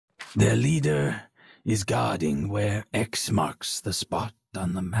Their leader is guarding where X marks the spot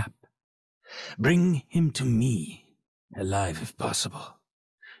on the map. Bring him to me, alive if possible.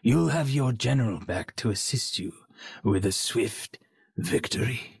 You'll have your general back to assist you with a swift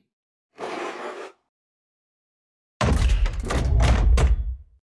victory.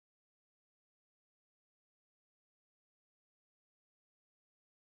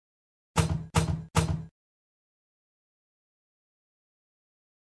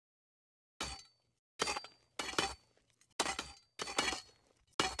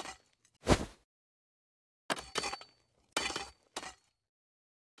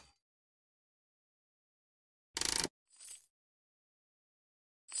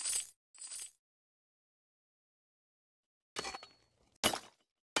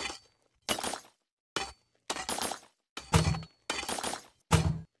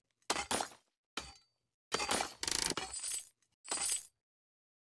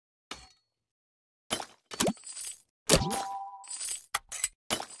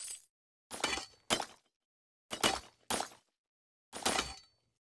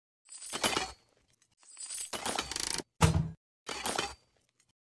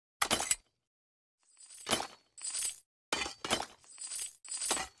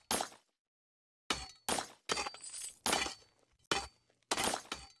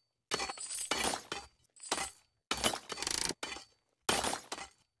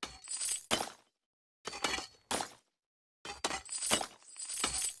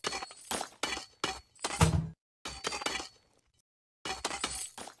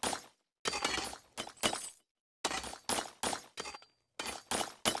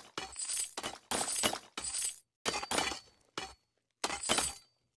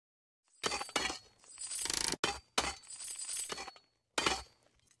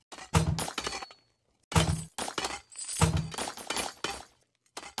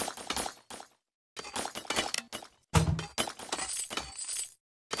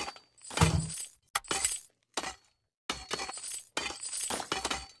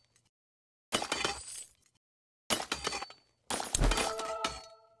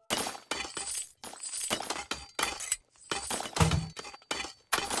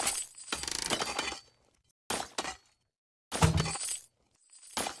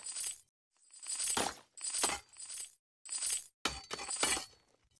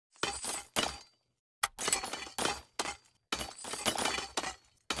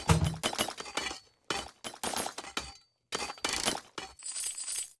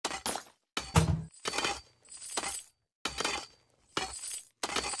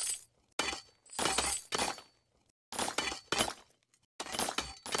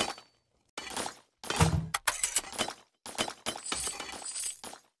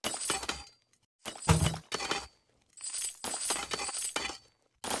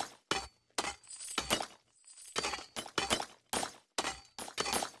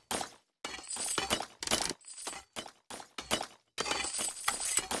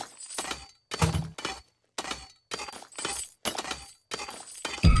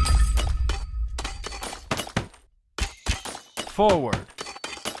 Forward.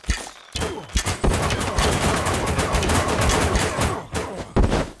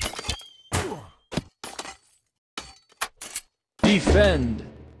 Defend.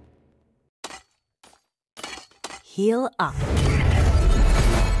 Heal up.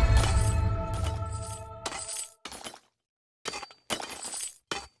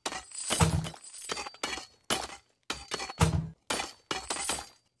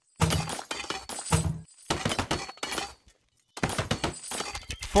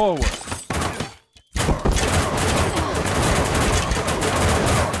 Forward.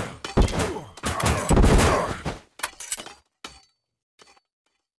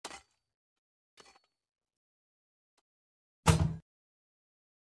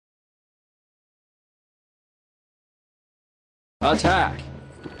 Attack.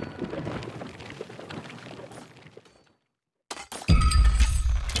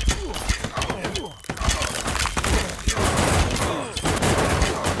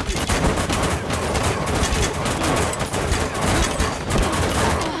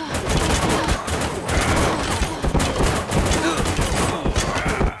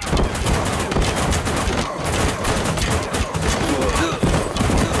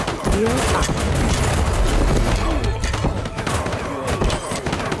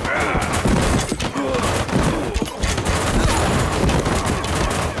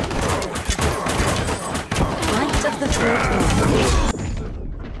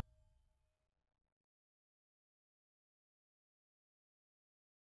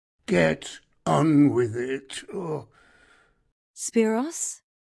 Get on with it. Oh. Spiros?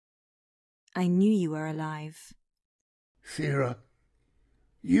 I knew you were alive. Thera,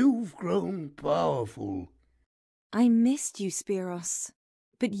 you've grown powerful. I missed you, Spearos,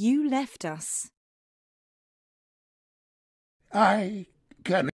 but you left us. I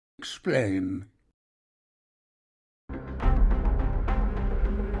can explain.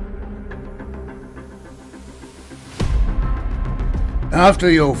 After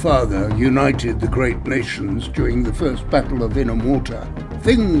your father united the great nations during the first Battle of Inner Water,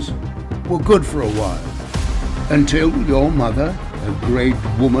 things were good for a while. Until your mother, a great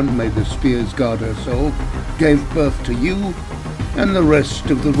woman, may the spears guard her soul, gave birth to you and the rest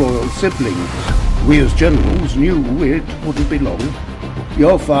of the royal siblings. We as generals knew it wouldn't be long.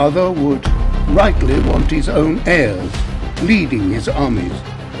 Your father would rightly want his own heirs, leading his armies.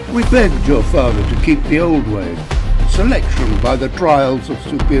 We begged your father to keep the old way, selection by the trials of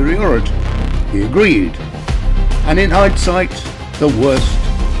superiority. He agreed, and in hindsight, the worst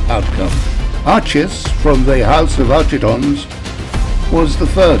outcome. Archis from the House of Archidons was the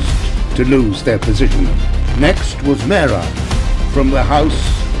first to lose their position. Next was Mera from the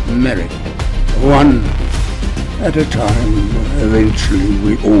House Merrick. One at a time, eventually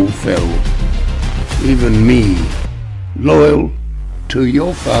we all fell. Even me, loyal to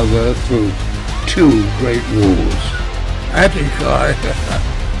your father through 2 great wars.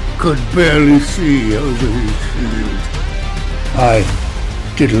 Atreyos could barely see over his shield.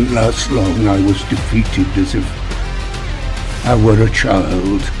 I didn't last long. I was defeated as if I were a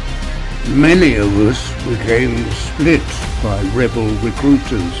child. Many of us became split by rebel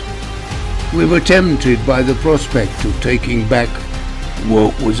recruiters. We were tempted by the prospect of taking back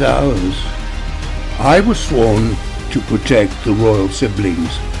what was ours. I was sworn to protect the royal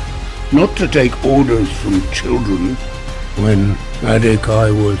siblings, not to take orders from children. When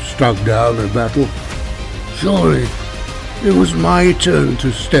Atreyos was struck down in battle, surely it was my turn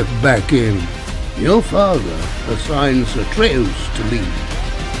to step back in. Your father assigns Atreyos to lead.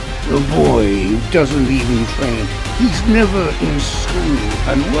 The boy who doesn't even train. He's never in school,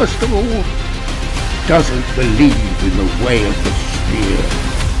 and worst of all, doesn't believe in the way of the spear.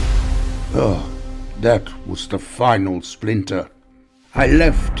 Oh, that was the final splinter. I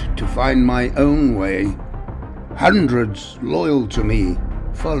left to find my own way. Hundreds loyal to me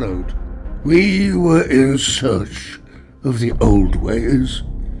followed. We were in search of the old ways.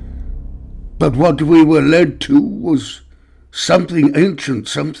 But what we were led to was something ancient,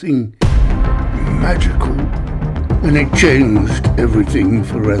 something magical, and it changed everything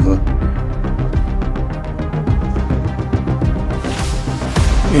forever.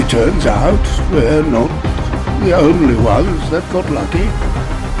 It turns out we're not the only ones that got lucky.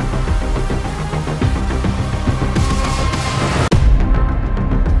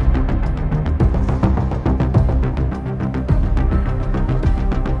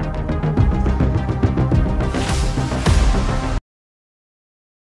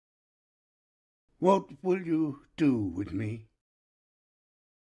 What will you do with me?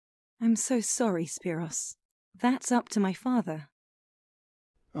 I'm so sorry, Spearos. That's up to my father.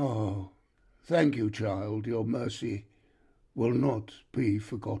 Oh, thank you, child. Your mercy will not be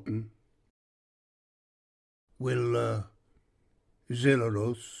forgotten. Will,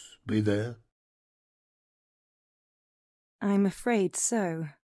 Zelaros be there? I'm afraid so.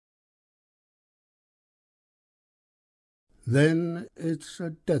 Then it's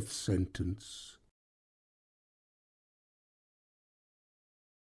a death sentence.